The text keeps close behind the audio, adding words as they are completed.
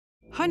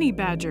honey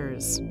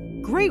badgers,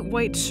 great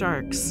white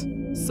sharks,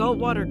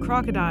 saltwater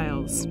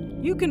crocodiles.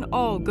 You can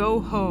all go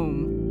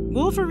home.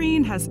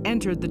 Wolverine has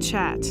entered the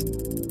chat.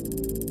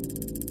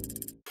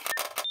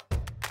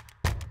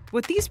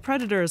 What these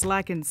predators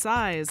lack in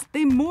size,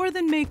 they more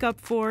than make up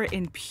for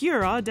in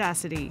pure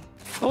audacity.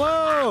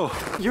 Hello!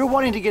 You're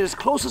wanting to get as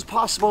close as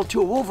possible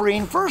to a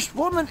Wolverine, first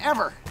woman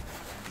ever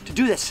to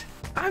do this.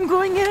 I'm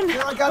going in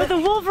with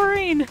a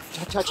Wolverine.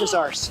 Touch his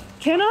arse.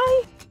 Can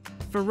I?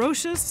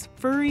 Ferocious,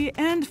 furry,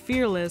 and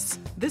fearless,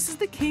 this is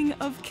the king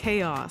of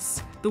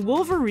chaos, the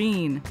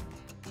Wolverine.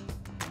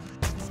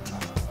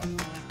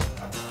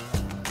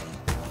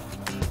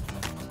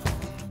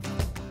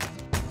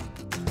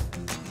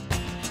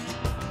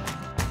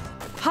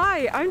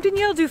 Hi, I'm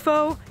Danielle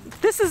Dufault.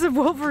 This is a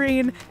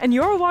Wolverine, and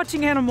you're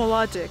watching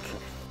Animalogic.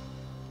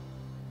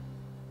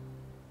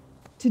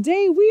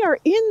 Today we are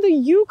in the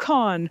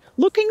Yukon,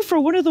 looking for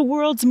one of the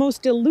world's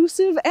most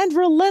elusive and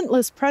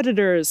relentless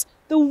predators,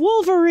 the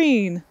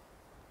Wolverine.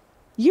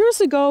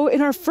 Years ago, in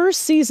our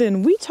first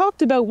season, we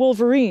talked about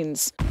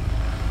Wolverines.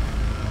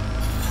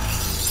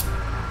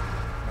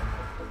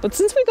 But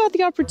since we got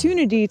the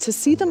opportunity to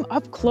see them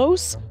up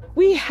close,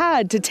 we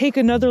had to take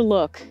another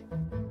look.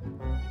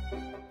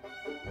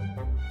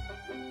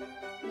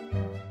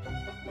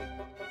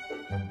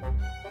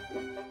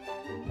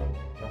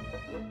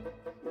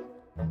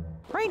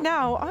 Right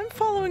now, I'm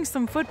following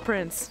some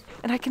footprints,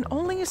 and I can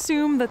only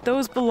assume that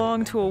those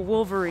belong to a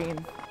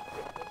Wolverine.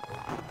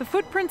 The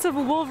footprints of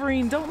a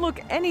Wolverine don't look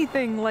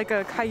anything like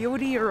a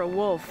coyote or a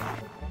wolf.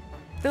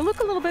 They look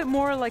a little bit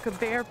more like a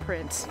bear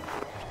print.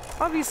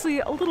 Obviously,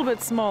 a little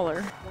bit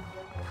smaller.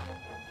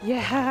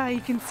 Yeah,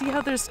 you can see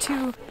how there's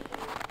two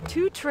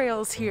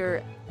trails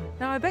here.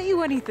 Now, I bet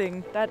you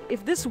anything that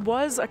if this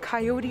was a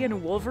coyote and a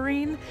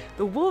Wolverine,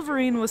 the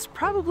Wolverine was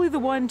probably the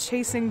one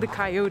chasing the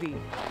coyote.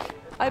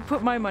 I'd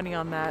put my money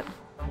on that.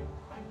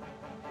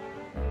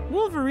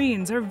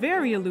 Wolverines are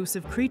very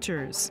elusive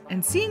creatures,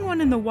 and seeing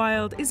one in the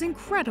wild is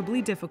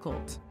incredibly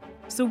difficult.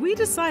 So we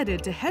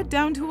decided to head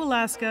down to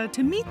Alaska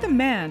to meet the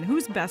man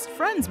who's best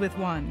friends with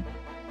one.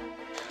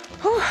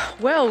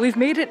 Well, we've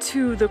made it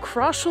to the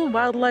Kroschel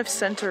Wildlife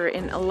Center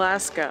in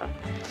Alaska.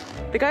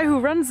 The guy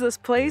who runs this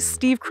place,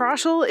 Steve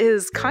Kroschel,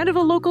 is kind of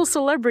a local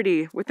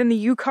celebrity within the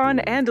Yukon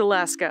and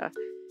Alaska.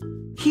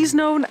 He's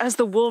known as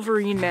the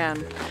Wolverine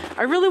Man.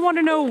 I really want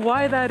to know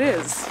why that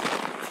is.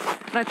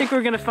 And I think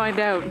we're gonna find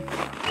out.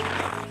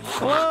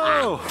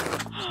 Hello!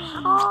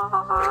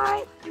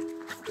 Hi!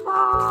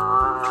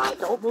 Hi!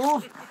 Don't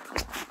move!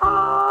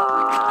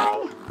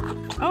 Hi!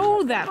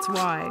 Oh, that's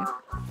why.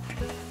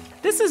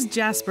 This is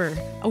Jasper,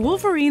 a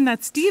Wolverine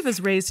that Steve has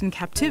raised in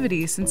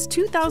captivity since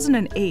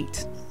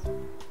 2008.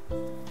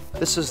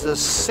 This is the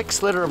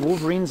 6th litter of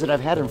Wolverines that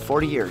I've had in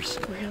 40 years.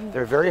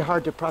 They're very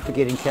hard to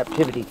propagate in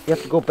captivity. You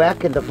have to go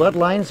back in the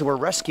bloodlines that were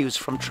rescues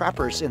from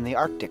trappers in the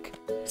Arctic.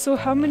 So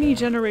how many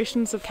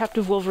generations of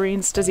captive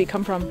Wolverines does he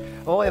come from?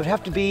 Oh, it would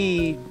have to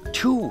be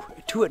two,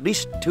 at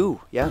least two,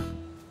 yeah.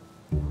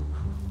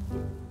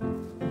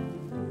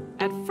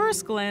 At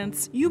first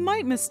glance, you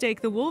might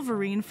mistake the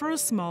Wolverine for a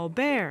small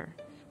bear.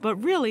 But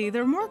really,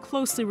 they're more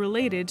closely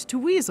related to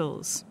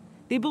weasels.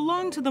 They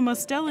belong to the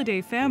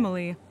Mustelidae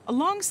family,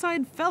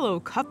 alongside fellow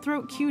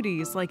cutthroat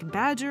cuties like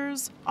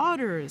badgers,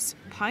 otters,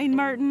 pine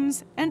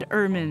martens, and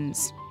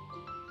ermines.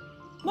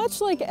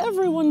 Much like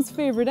everyone's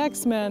favorite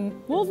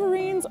X-Men,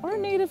 Wolverines are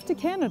native to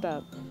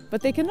Canada,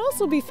 but they can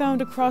also be found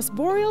across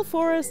boreal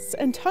forests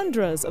and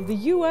tundras of the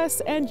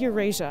US and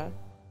Eurasia.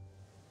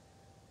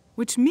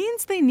 Which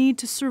means they need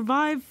to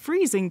survive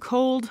freezing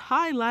cold,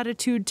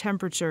 high-latitude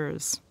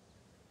temperatures.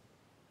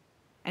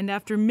 And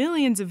after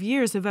millions of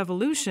years of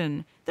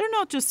evolution, they're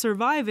not just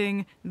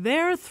surviving,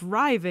 they're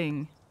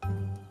thriving.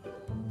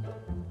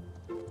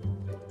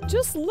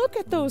 Just look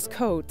at those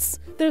coats.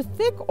 Their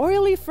thick,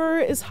 oily fur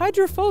is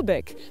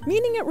hydrophobic,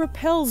 meaning it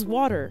repels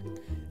water.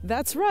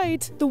 That's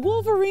right, the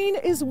Wolverine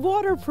is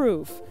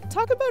waterproof.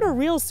 Talk about a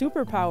real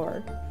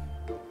superpower.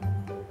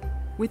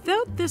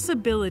 Without this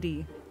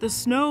ability, the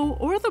snow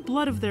or the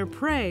blood of their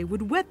prey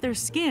would wet their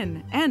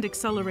skin and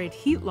accelerate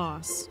heat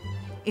loss.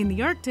 In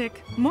the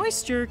Arctic,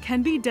 moisture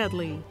can be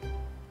deadly.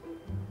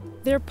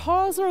 Their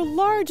paws are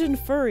large and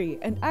furry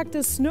and act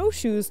as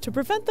snowshoes to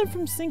prevent them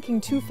from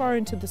sinking too far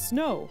into the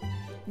snow.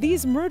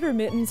 These murder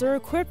mittens are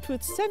equipped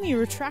with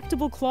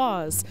semi-retractable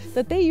claws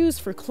that they use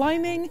for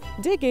climbing,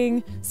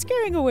 digging,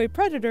 scaring away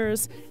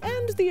predators,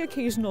 and the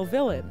occasional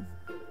villain.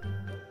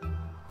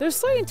 Their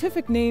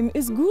scientific name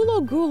is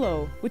gulo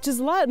gulo, which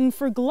is Latin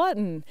for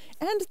glutton,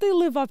 and they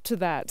live up to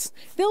that.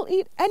 They'll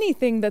eat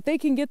anything that they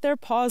can get their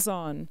paws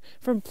on,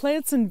 from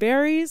plants and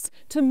berries,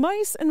 to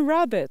mice and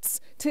rabbits,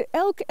 to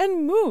elk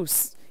and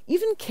moose.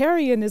 Even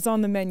carrion is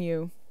on the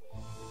menu.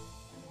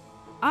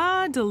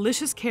 Ah,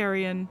 delicious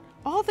carrion.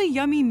 All the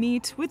yummy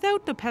meat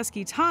without the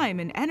pesky time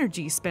and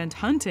energy spent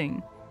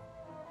hunting.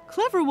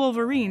 Clever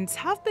Wolverines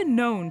have been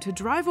known to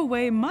drive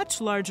away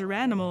much larger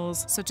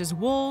animals, such as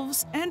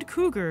wolves and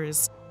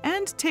cougars,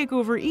 and take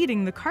over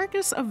eating the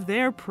carcass of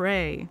their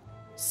prey.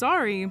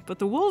 Sorry, but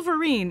the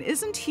Wolverine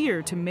isn't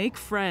here to make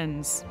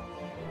friends.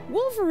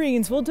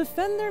 Wolverines will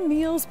defend their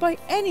meals by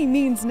any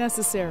means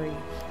necessary,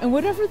 and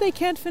whatever they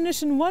can't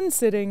finish in one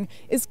sitting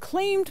is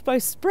claimed by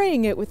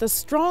spraying it with a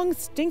strong,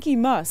 stinky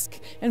musk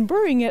and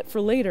burying it for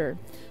later.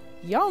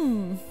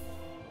 Yum!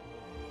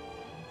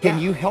 Can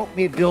you help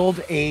me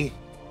build a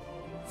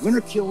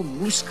winter kill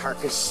moose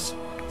carcass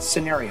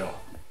scenario?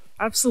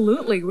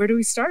 Absolutely. Where do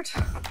we start?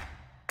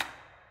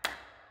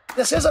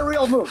 This is a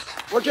real moose.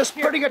 We're just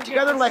putting it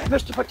together like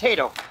Mr.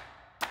 Potato.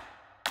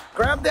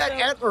 Grab that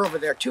antler over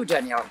there too,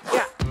 Danielle.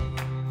 Yeah.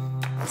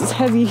 It's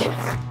heavy.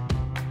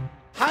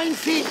 Hind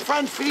feet,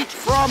 front feet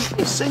from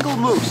a single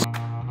moose.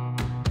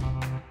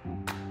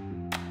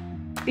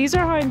 These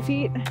are hind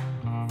feet.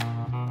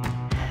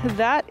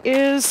 That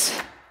is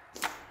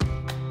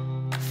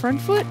front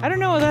foot? I don't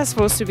know what that's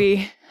supposed to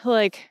be.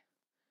 Like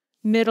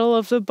middle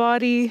of the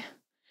body.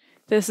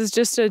 This is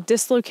just a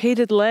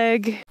dislocated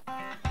leg.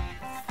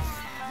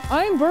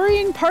 I'm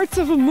burying parts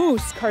of a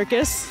moose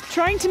carcass,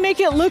 trying to make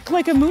it look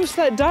like a moose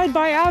that died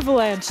by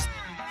avalanche.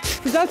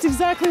 Because that's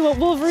exactly what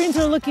Wolverines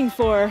are looking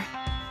for.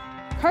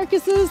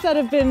 Carcasses that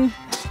have been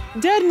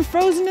dead and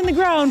frozen in the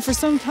ground for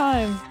some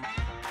time.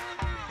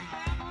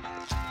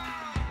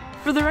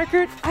 For the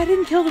record, I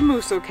didn't kill the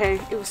moose, okay?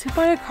 It was hit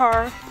by a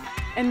car,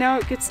 and now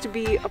it gets to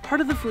be a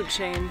part of the food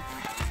chain.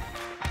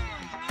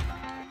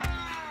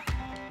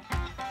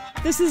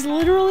 This is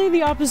literally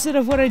the opposite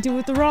of what I do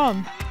with the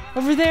rom.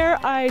 Over there,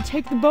 I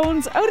take the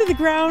bones out of the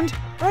ground.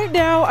 Right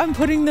now, I'm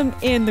putting them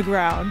in the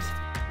ground.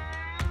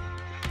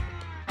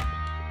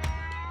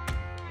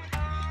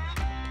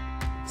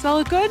 Does that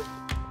look good?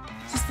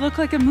 Does this look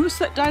like a moose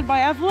that died by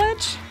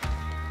avalanche?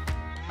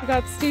 I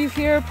got Steve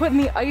here putting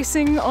the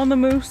icing on the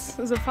moose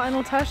as a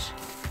final touch.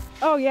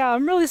 Oh yeah,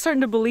 I'm really starting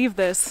to believe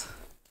this.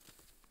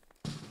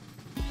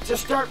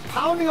 Just start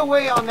pounding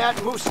away on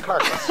that moose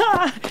carcass.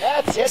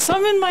 That's it.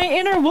 Summon my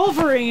inner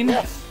Wolverine.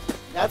 Yes,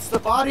 that's the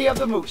body of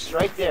the moose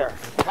right there.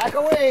 Pack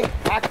away,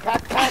 pack,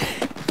 pack, pack.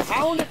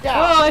 Pound it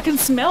down. Oh, I can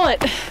smell it.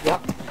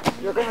 Yep.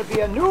 You're gonna be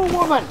a new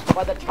woman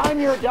by the time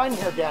you're done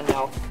here,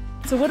 Danielle.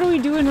 So what are we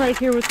doing right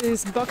here with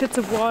these buckets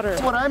of water?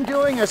 What I'm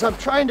doing is I'm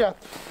trying to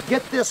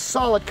get this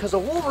solid because a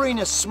Wolverine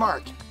is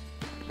smart.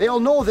 They'll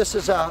know this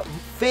is a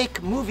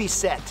fake movie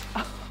set.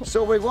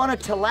 So we want it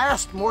to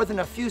last more than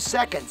a few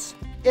seconds.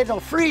 It'll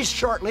freeze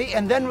shortly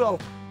and then we'll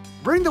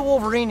bring the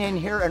Wolverine in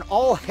here and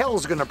all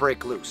hell's gonna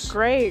break loose.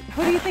 Great.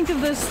 What do you think of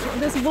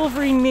this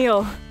Wolverine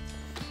meal?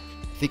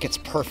 I think it's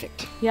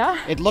perfect. Yeah?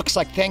 It looks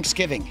like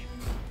Thanksgiving.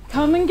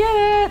 Come and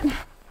get it!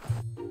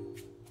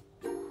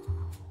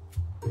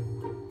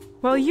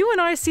 While you and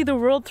I see the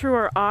world through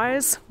our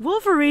eyes,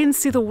 Wolverines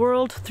see the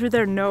world through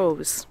their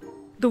nose.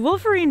 The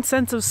Wolverine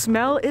sense of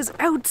smell is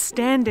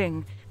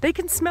outstanding. They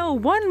can smell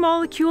 1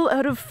 molecule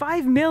out of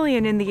 5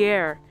 million in the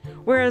air,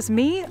 whereas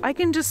me, I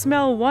can just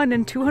smell 1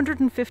 in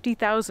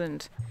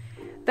 250,000.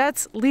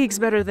 That's leagues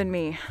better than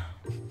me.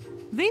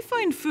 They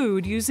find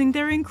food using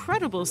their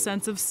incredible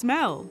sense of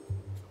smell.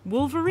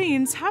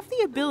 Wolverines have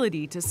the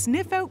ability to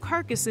sniff out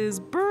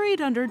carcasses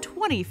buried under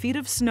 20 feet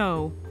of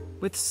snow.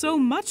 With so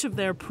much of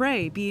their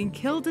prey being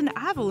killed in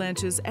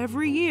avalanches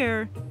every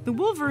year, the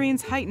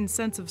Wolverine's heightened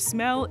sense of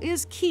smell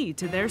is key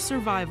to their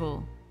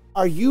survival.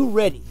 Are you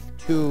ready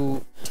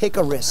to take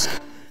a risk?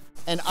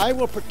 And I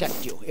will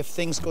protect you if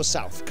things go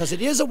south, because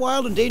it is a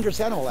wild and dangerous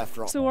animal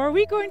after all. So are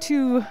we going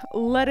to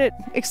let it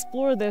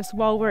explore this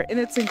while we're in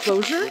its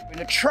enclosure? We're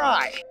gonna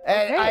try.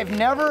 And I've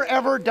never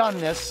ever done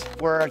this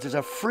where there's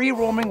a free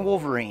roaming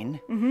Wolverine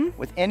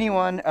with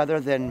anyone other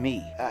than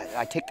me.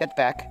 I take that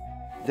back.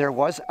 There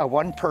was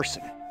one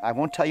person, I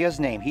won't tell you his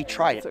name, he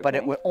tried it, but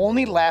it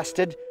only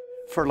lasted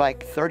for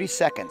like 30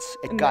 seconds.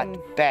 It got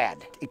bad,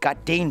 it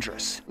got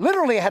dangerous.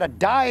 Literally I had a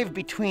dive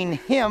between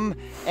him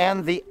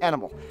and the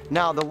animal.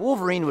 Now the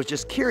Wolverine was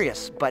just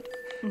curious, but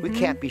we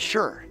can't be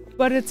sure.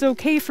 But it's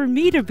okay for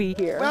me to be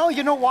here. Well,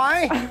 you know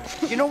why?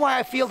 You know why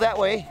I feel that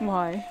way?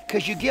 Why?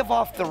 Because you give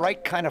off the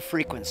right kind of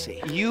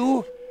frequency.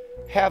 You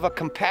have a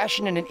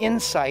compassion and an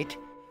insight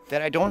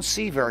that I don't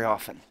see very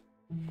often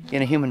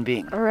in a human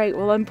being. All right,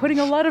 well, I'm putting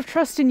a lot of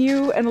trust in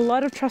you and a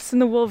lot of trust in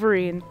the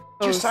Wolverine.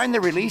 Did you sign the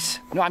release?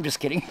 No, I'm just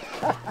kidding.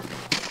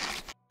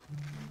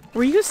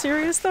 Were you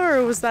serious though,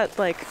 or was that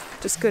like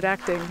just good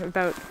acting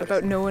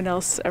about no one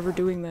else ever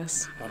doing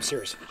this? I'm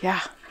serious. Yeah.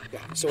 Yeah.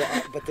 So,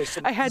 but there's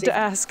some. I had to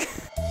ask.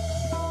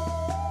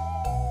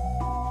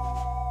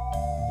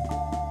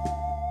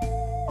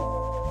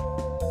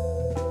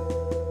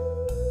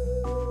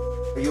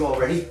 Are you all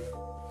ready?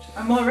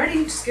 I'm all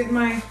ready. Just get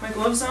my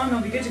gloves on.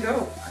 I'll be good to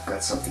go. I've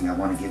got something I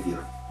want to give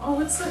you. Oh,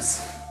 what's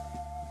this?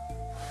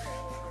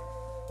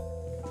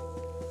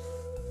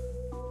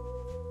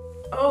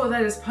 Oh,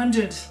 that is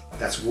pungent.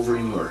 That's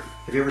Wolverine lure.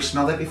 Have you ever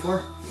smelled that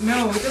before?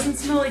 No, it doesn't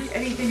smell like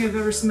anything I've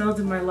ever smelled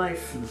in my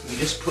life. You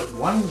just put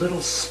one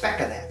little speck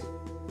of that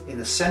in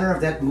the center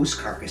of that moose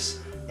carcass,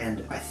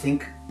 and I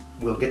think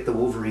we'll get the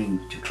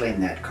Wolverine to claim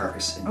that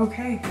carcass.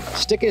 Okay.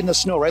 Stick it in the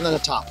snow right on the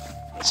top.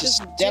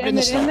 Just dab it in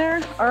the snow. In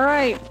there? All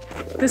right.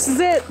 This is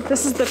it.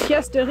 This is the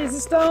pièce de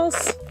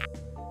résistance.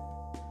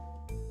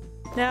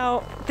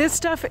 Now, this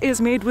stuff is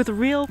made with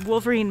real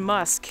Wolverine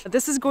musk.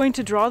 This is going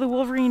to draw the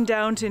Wolverine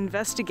down to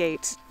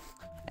investigate.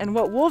 And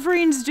what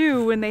Wolverines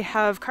do when they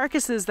have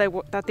carcasses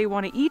that they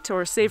want to eat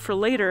or save for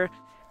later,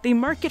 they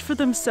mark it for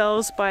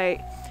themselves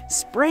by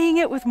spraying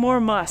it with more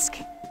musk.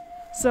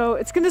 So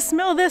it's gonna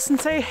smell this and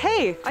say,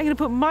 hey, I'm gonna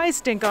put my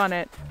stink on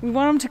it. We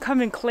want him to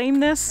come and claim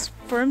this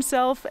for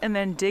himself and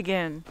then dig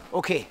in.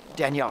 Okay,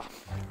 Danielle,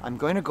 I'm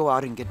going to go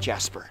out and get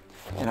Jasper.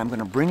 And I'm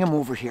gonna bring him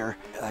over here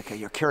like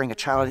you're carrying a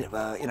child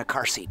in a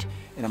car seat.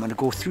 And I'm gonna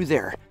go through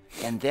there.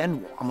 And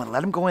then I'm gonna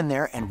let him go in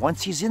there. And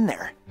once he's in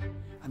there,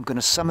 I'm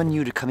gonna summon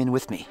you to come in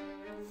with me.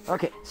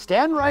 Okay,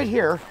 stand right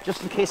here,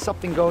 just in case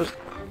something goes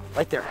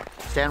right there.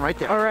 Stand right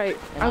there. All right,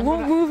 I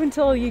won't move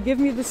until you give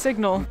me the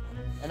signal.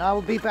 And I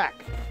will be back.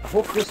 I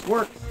hope this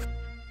works.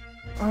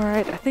 All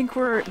right, I think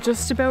we're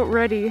just about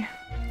ready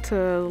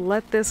to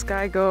let this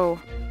guy go.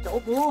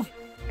 Don't move.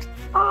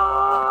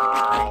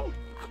 Hi.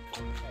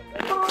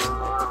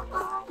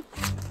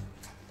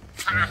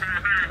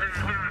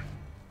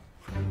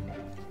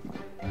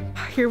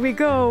 Here we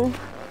go.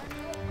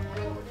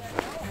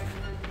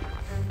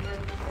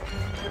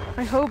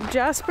 I hope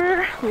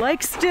Jasper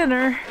likes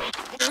dinner.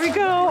 Here we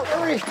go.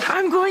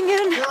 I'm going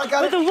in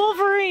with a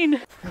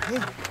Wolverine. Okay.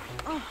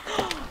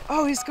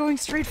 Oh, he's going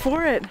straight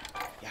for it.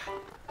 Yeah.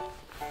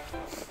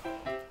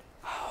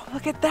 Oh,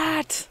 look at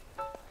that.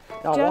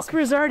 Now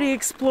Jasper's already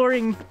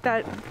exploring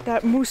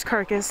that moose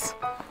carcass.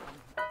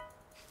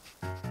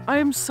 I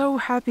am so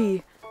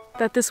happy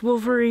that this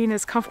Wolverine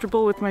is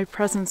comfortable with my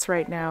presence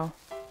right now.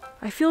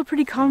 I feel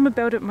pretty calm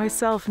about it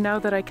myself now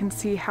that I can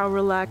see how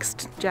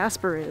relaxed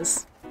Jasper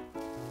is.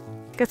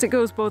 Guess it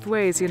goes both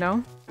ways, you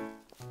know?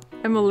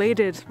 I'm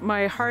elated.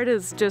 My heart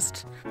is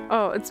just,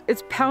 oh,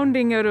 it's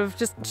pounding out of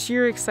just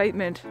sheer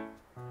excitement.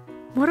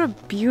 What a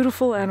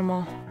beautiful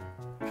animal.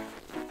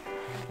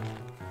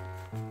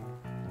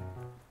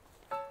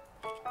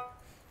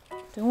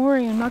 Don't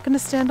worry, I'm not gonna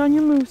stand on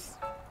your moose.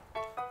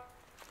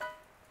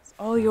 It's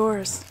all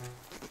yours.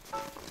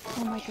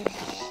 Oh my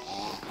goodness.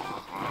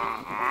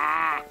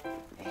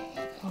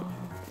 Oh.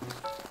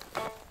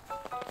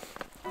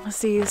 Let's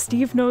see,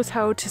 Steve knows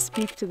how to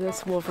speak to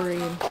this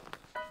Wolverine.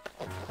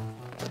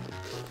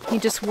 He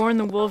just warned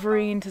the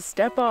Wolverine to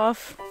step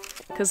off,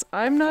 because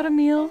I'm not a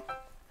meal.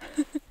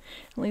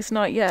 At least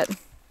not yet.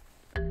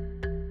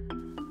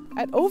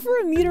 At over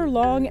 1 meter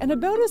long and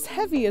about as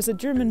heavy as a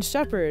German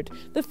Shepherd,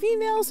 the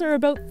females are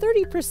about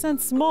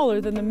 30% smaller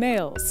than the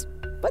males,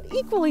 but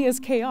equally as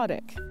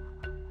chaotic.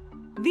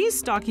 These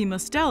stocky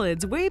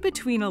mustelids weigh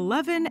between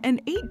 11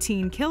 and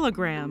 18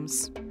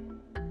 kilograms.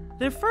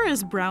 Their fur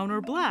is brown or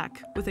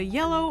black, with a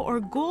yellow or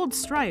gold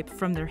stripe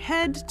from their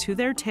head to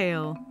their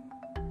tail.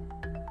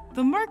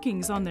 The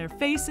markings on their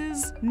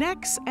faces,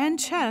 necks, and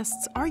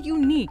chests are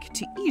unique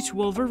to each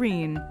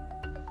Wolverine.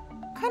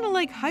 Kind of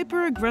like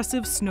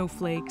hyper-aggressive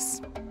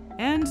snowflakes.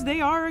 And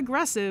they are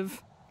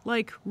aggressive.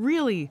 Like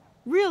really,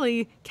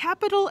 really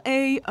capital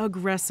A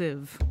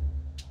aggressive.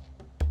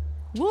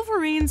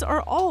 Wolverines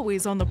are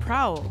always on the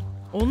prowl,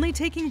 only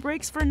taking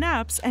breaks for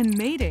naps and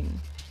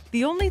mating.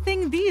 The only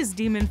thing these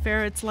demon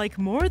ferrets like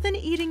more than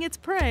eating its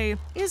prey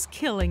is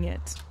killing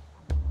it.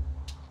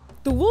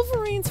 The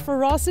Wolverine's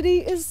ferocity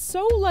is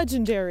so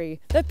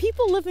legendary that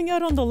people living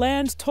out on the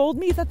land told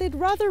me that they'd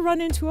rather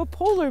run into a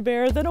polar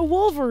bear than a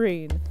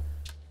Wolverine.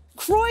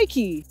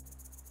 Crikey!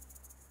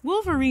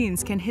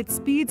 Wolverines can hit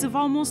speeds of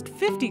almost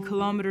 50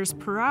 kilometers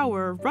per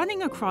hour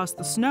running across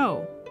the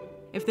snow.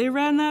 If they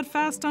ran that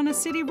fast on a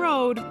city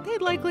road,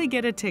 they'd likely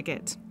get a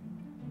ticket.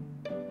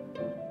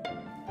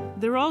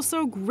 They're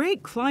also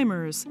great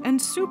climbers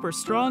and super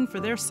strong for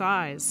their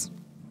size.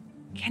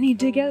 Can he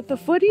dig out the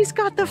foot? He's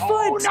got the foot!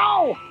 Oh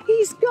no!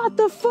 He's got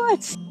the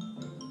foot!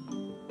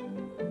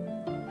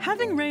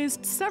 Having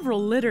raised several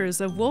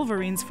litters of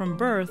Wolverines from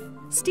birth,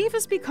 Steve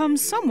has become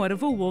somewhat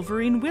of a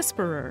Wolverine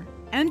whisperer.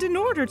 And in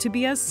order to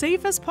be as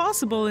safe as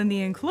possible in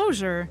the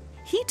enclosure,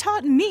 he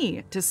taught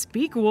me to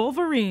speak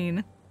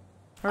Wolverine.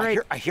 All right.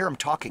 I hear him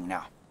talking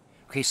now.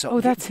 Okay, so...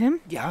 Oh, that's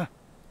him? Yeah.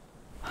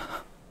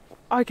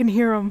 I can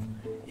hear him.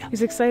 Yeah.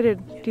 He's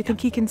excited. Do you think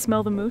he can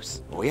smell the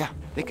moose? Oh yeah,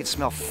 they could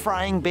smell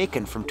frying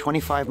bacon from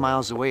 25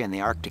 miles away in the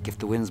Arctic if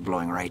the wind's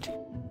blowing right.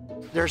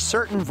 There's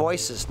certain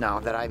voices now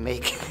that I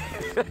make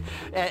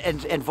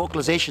and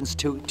vocalizations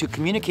to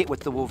communicate with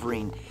the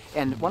Wolverine.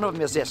 And one of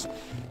them is this.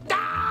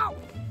 Dow!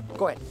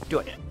 Go ahead, do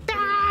it.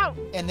 Dow!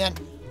 And then,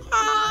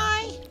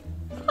 hi!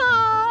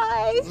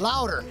 Hi!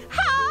 Louder.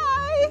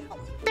 Hi!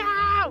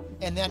 Dow!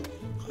 And then,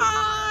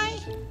 hi!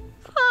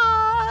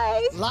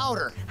 Hi!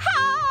 Louder.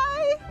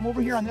 Hi! I'm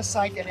over here on this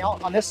side, Danielle,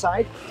 on this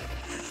side.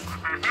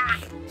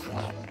 Hi!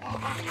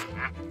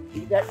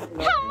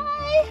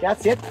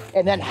 That's it.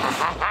 And then, ha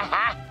ha ha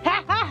ha!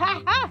 Ha ha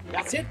ha ha!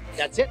 That's it.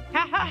 That's it.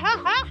 Ha ha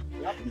ha ha!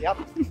 Yep.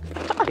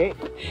 Okay.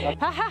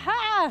 Ha ha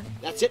ha!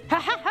 That's it. Ha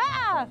ha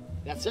ha!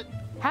 That's it.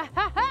 Ha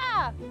ha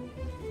ha!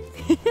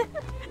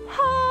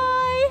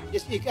 Hi!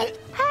 Just, you got it.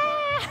 Ha!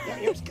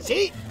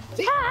 See?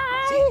 See?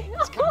 Hi! See?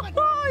 It's coming.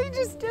 Oh, he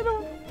just did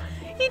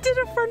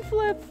a front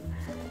flip.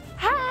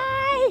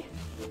 Hi!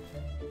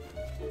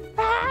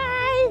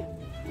 Hi!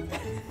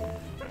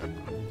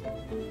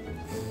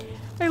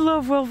 I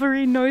love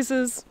Wolverine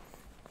noises.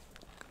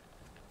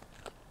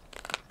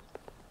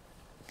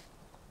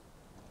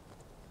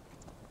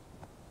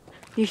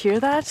 You hear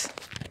that?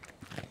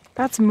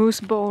 That's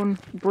moose bone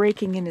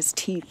breaking in his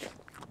teeth.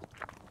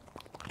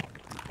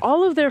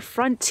 All of their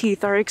front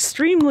teeth are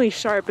extremely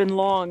sharp and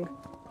long.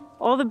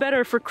 All the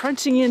better for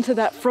crunching into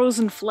that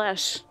frozen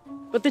flesh.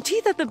 But the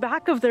teeth at the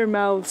back of their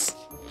mouths,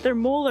 their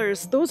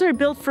molars, those are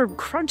built for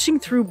crunching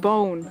through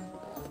bone.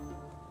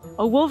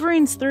 A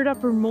wolverine's third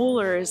upper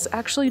molar is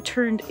actually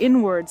turned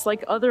inwards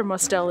like other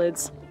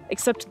mustelids,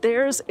 except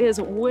theirs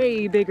is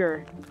way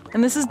bigger.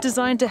 And this is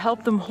designed to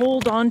help them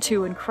hold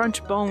onto and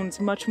crunch bones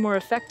much more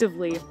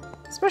effectively,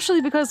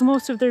 especially because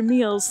most of their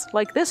meals,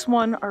 like this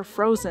one, are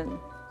frozen.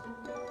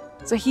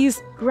 So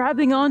he's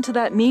grabbing onto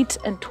that meat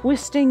and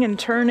twisting and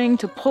turning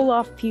to pull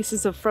off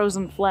pieces of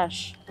frozen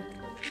flesh.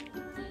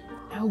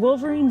 Now,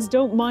 wolverines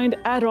don't mind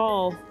at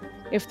all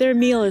if their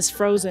meal is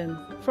frozen.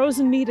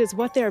 Frozen meat is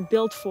what they're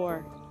built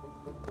for.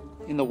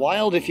 In the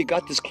wild, if you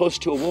got this close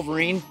to a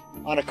wolverine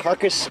on a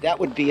carcass, that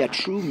would be a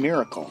true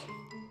miracle.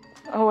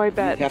 Oh, I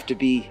bet. You'd have to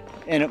be,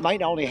 and it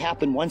might only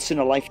happen once in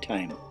a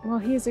lifetime. Well,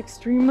 he's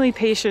extremely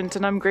patient,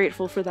 and I'm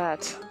grateful for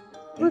that.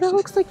 Oh, that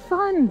looks like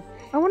fun.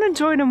 I want to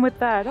join him with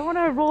that. I want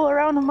to roll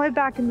around on my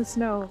back in the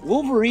snow.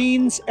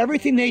 Wolverines,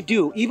 everything they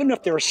do, even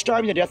if they're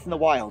starving to death in the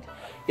wild,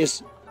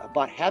 is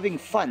about having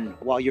fun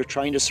while you're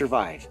trying to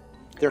survive.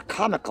 They're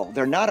comical.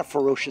 They're not a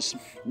ferocious,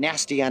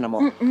 nasty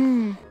animal.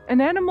 An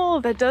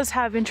animal that does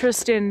have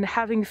interest in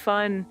having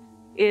fun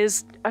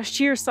is a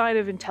sheer sign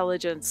of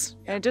intelligence.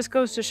 And it just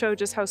goes to show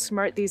just how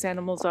smart these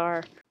animals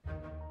are.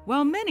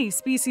 While many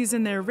species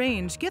in their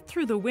range get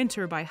through the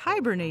winter by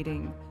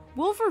hibernating,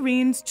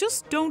 wolverines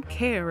just don't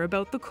care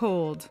about the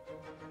cold.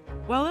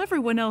 While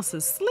everyone else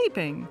is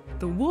sleeping,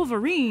 the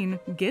wolverine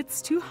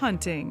gets to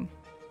hunting.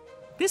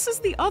 This is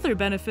the other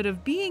benefit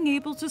of being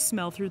able to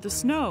smell through the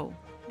snow.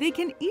 They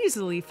can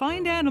easily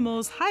find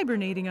animals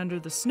hibernating under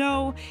the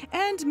snow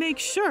and make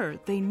sure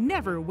they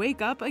never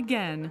wake up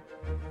again.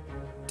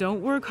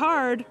 Don't work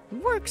hard,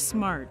 work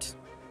smart.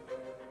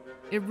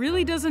 It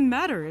really doesn't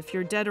matter if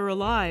you're dead or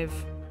alive.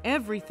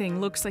 Everything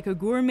looks like a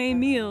gourmet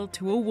meal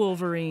to a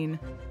wolverine.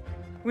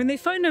 When they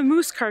find a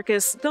moose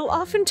carcass, they'll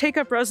often take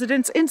up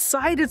residence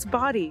inside its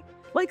body,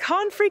 like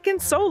Han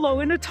freaking Solo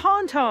in a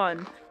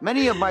tauntaun.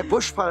 Many of my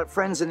bush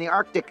friends in the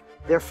Arctic,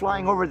 they're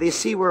flying over, they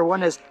see where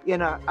one is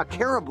in a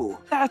caribou.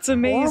 That's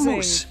amazing. Or a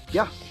moose.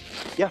 Yeah.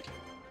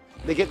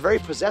 They get very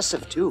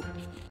possessive too.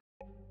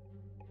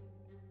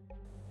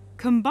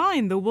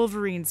 Combine the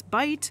wolverine's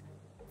bite,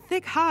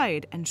 thick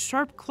hide, and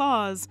sharp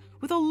claws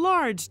with a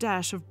large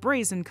dash of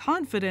brazen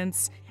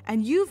confidence,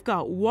 and you've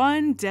got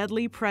one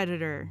deadly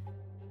predator.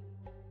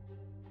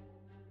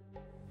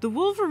 The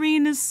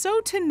wolverine is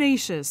so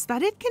tenacious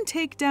that it can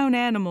take down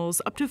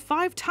animals up to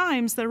 5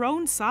 times their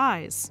own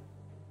size.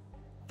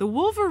 The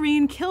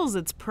wolverine kills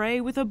its prey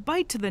with a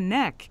bite to the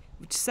neck,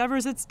 which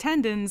severs its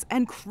tendons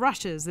and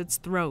crushes its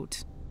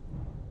throat.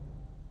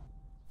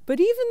 But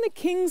even the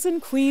kings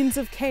and queens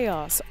of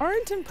chaos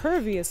aren't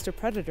impervious to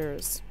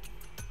predators.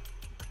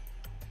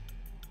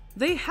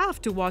 They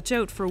have to watch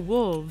out for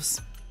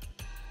wolves.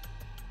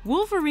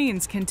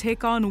 Wolverines can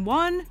take on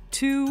 1,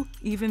 2,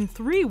 even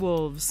 3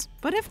 wolves,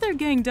 but if they're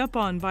ganged up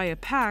on by a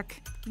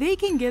pack, they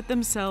can get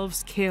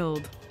themselves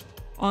killed.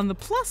 On the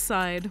plus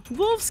side,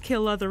 wolves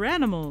kill other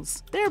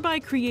animals, thereby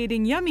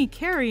creating yummy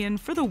carrion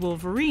for the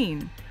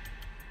wolverine.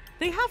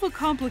 They have a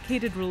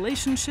complicated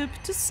relationship,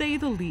 to say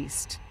the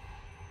least.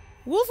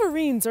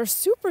 Wolverines are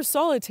super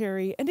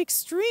solitary and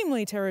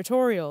extremely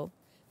territorial.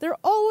 They're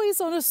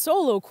always on a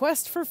solo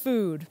quest for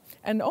food,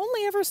 and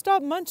only ever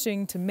stop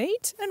munching to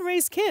mate and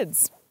raise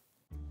kids.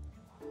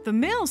 The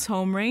male's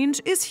home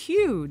range is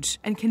huge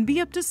and can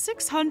be up to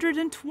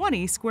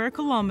 620 square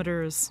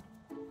kilometers.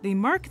 They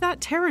mark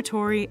that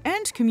territory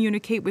and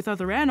communicate with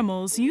other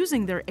animals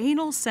using their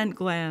anal scent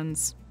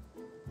glands.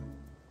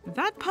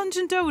 That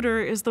pungent odor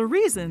is the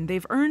reason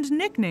they've earned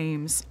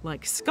nicknames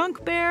like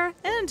Skunk Bear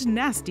and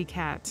Nasty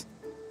Cat.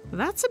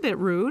 That's a bit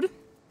rude.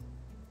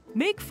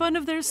 Make fun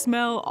of their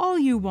smell all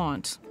you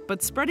want,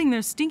 but spreading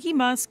their stinky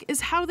musk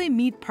is how they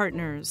meet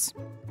partners.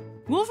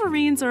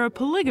 Wolverines are a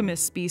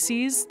polygamous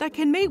species that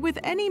can mate with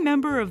any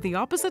member of the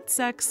opposite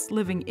sex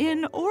living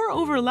in or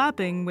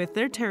overlapping with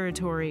their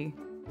territory.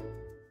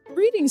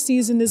 Breeding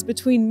season is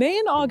between May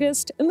and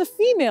August, and the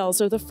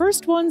females are the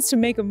first ones to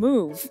make a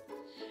move.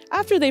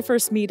 After they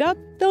first meet up,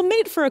 they'll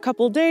mate for a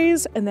couple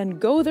days and then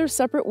go their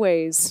separate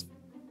ways.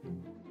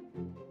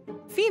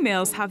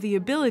 Females have the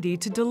ability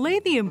to delay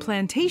the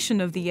implantation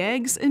of the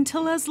eggs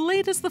until as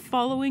late as the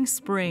following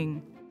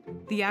spring.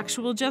 The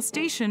actual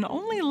gestation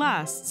only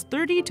lasts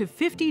 30 to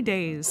 50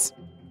 days.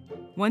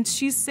 Once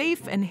she's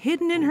safe and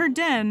hidden in her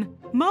den,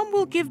 Mom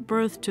will give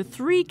birth to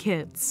 3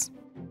 kids.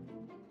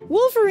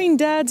 Wolverine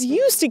dads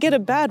used to get a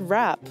bad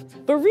rap,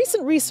 but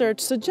recent research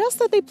suggests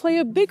that they play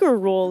a bigger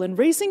role in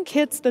raising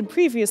kids than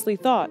previously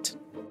thought.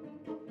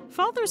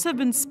 Fathers have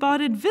been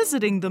spotted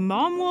visiting the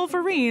mom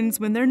wolverines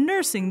when they're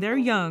nursing their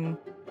young.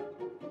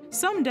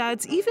 Some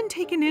dads even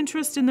take an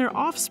interest in their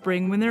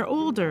offspring when they're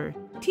older,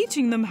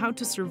 teaching them how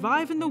to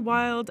survive in the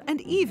wild and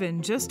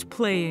even just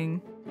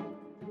playing.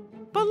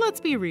 But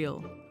let's be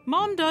real,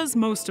 Mom does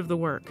most of the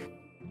work.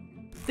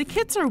 The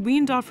kits are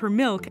weaned off her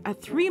milk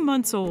at 3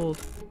 months old.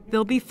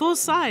 They'll be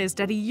full-sized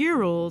at a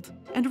year old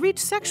and reach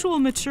sexual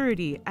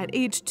maturity at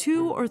age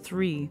 2 or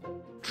 3.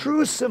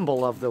 True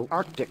symbol of the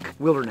Arctic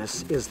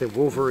wilderness is the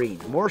Wolverine,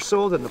 more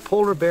so than the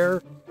polar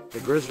bear, the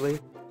grizzly.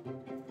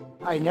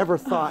 I never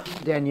thought,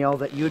 Danielle,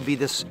 that you'd be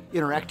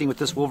interacting with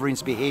this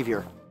Wolverine's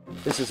behavior.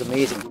 This is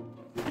amazing.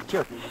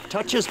 Here,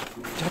 touch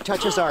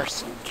his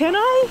arse. Can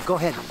I? Go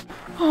ahead.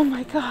 Oh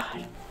my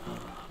God.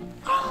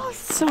 Oh,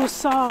 it's so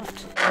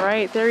soft. All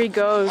right, there he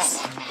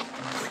goes.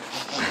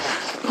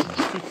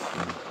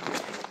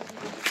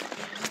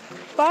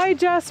 Bye,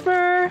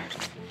 Jasper.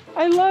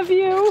 I love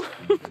you.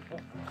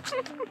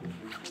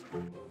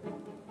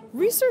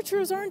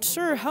 Researchers aren't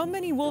sure how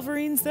many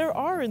wolverines there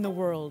are in the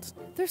world.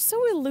 They're so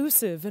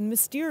elusive and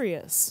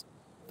mysterious.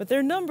 But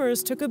their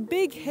numbers took a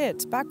big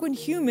hit back when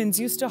humans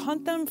used to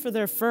hunt them for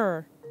their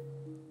fur.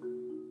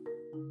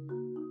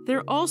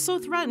 They're also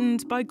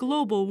threatened by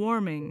global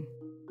warming.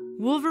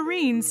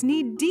 Wolverines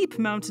need deep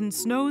mountain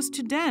snows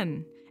to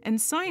den,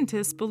 and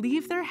scientists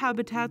believe their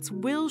habitats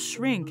will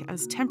shrink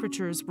as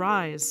temperatures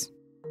rise.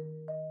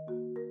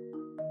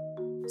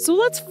 So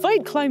let's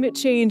fight climate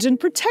change and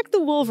protect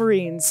the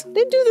wolverines.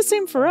 They'd do the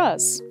same for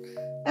us.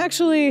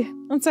 Actually,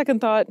 on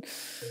second thought,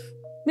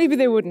 maybe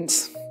they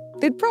wouldn't.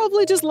 They'd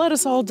probably just let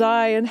us all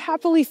die and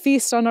happily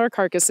feast on our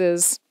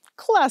carcasses.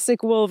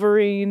 Classic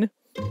Wolverine.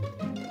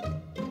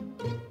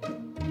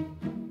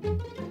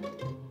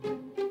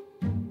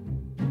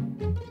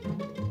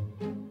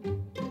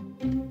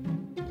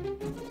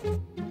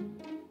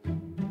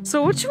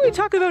 So what should we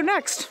talk about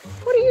next?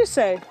 What do you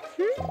say?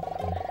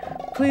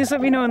 Please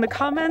let me know in the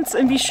comments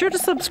and be sure to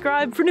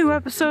subscribe for new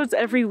episodes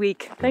every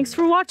week. Thanks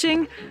for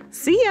watching.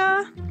 See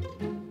ya!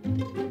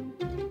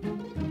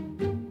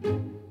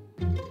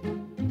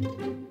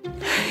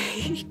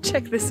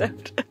 Check this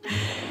out.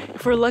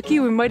 If we're lucky,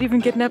 we might even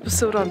get an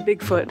episode on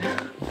Bigfoot.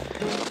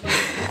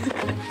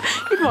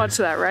 You'd watch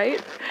that,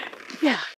 right? Yeah.